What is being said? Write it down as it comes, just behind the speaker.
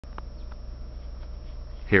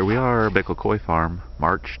Here we are, Bickal Koi Farm,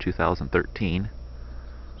 March 2013.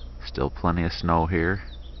 Still plenty of snow here.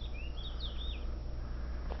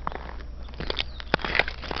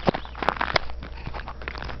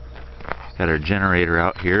 Got our generator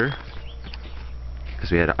out here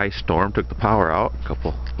because we had an ice storm, took the power out a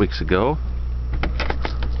couple weeks ago.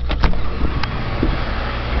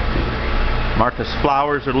 Martha's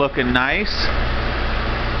flowers are looking nice.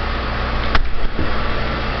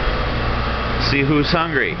 See who's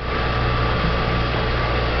hungry.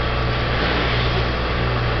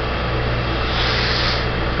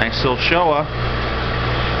 Nice little Showa.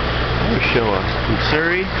 There's Showa.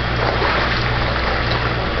 Usuri.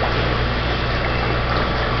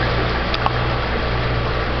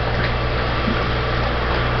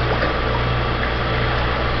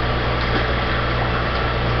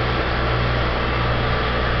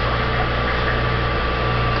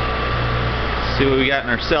 See what we got in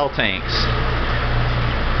our cell tanks.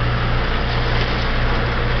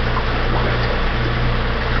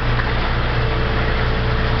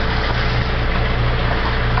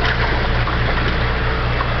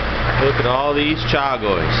 Look at all these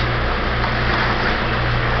chagoys.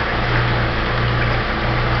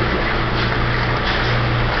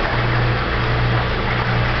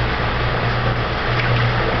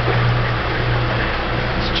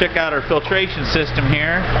 Let's check out our filtration system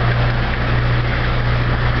here.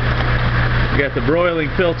 We got the broiling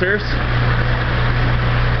filters.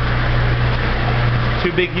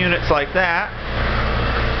 2 big units like that.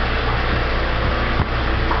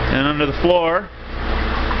 And under the floor,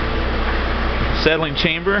 settling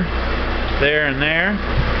chamber there and there.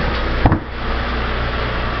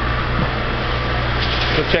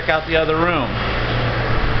 Go check out the other room.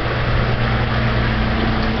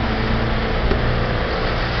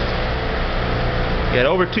 Got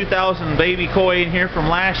over 2,000 baby koi in here from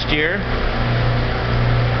last year.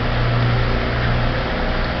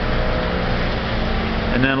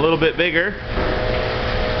 And then a little bit bigger.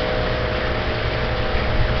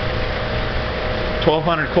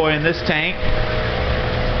 1,200 koi in this tank.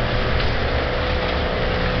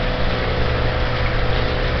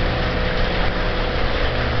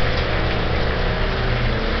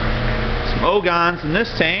 Some ogons in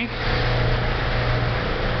this tank.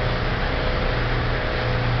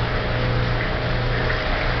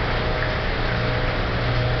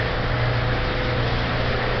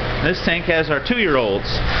 This tank has our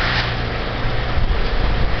 2-year-olds.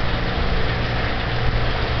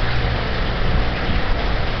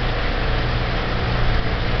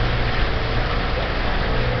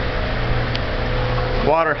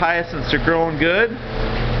 Water hyacinths are growing good.